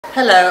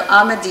Hello,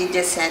 I'm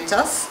Adilia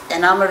Santos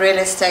and I'm a real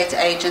estate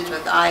agent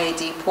with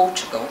Good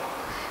Portugal.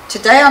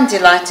 Today I'm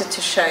delighted to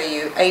show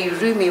you a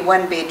roomy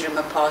one-bedroom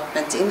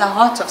apartment in the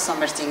heart of Sao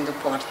Martinho Do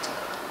Porto.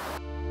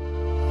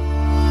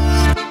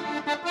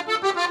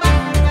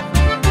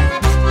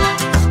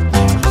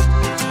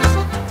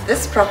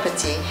 This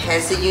property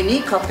has a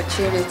unique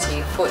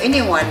opportunity for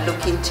anyone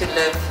looking to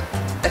live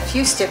a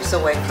few steps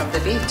away from the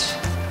beach.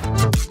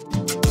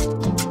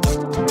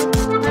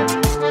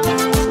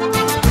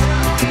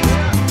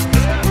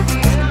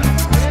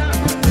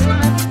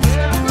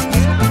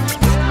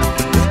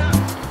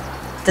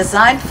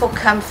 Designed for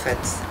comfort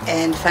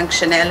and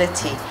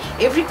functionality,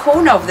 every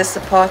corner of this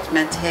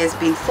apartment has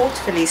been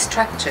thoughtfully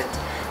structured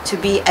to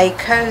be a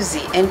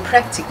cozy and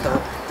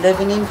practical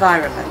living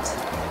environment.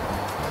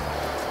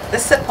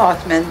 This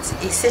apartment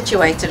is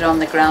situated on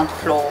the ground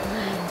floor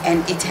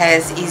and it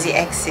has easy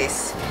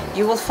access.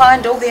 You will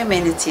find all the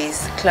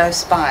amenities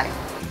close by.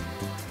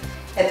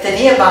 At the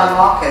nearby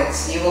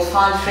markets, you will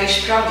find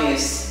fresh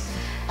produce.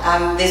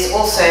 There's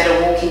also at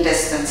a walking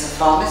distance a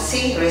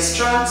pharmacy,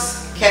 restaurants,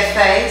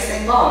 cafes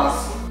and bars.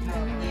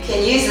 You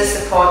can use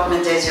this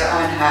apartment as your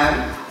own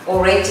home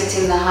or rent it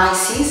in the high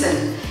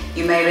season.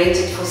 You may rent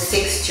it for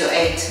 6 to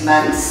 8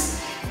 months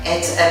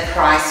at a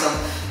price of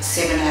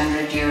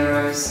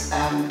 €700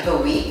 per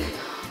week,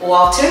 or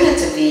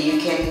alternatively you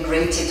can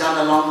rent it on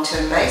a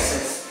long-term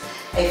basis,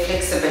 a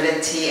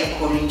flexibility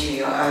according to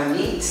your own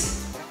needs.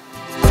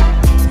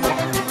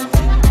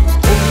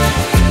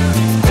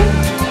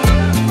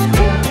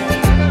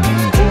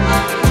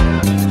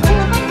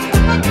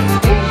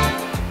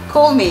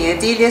 Call me,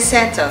 Adilia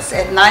Santos,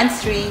 at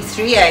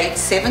 9338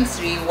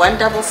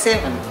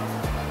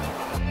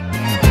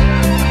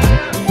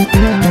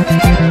 73177.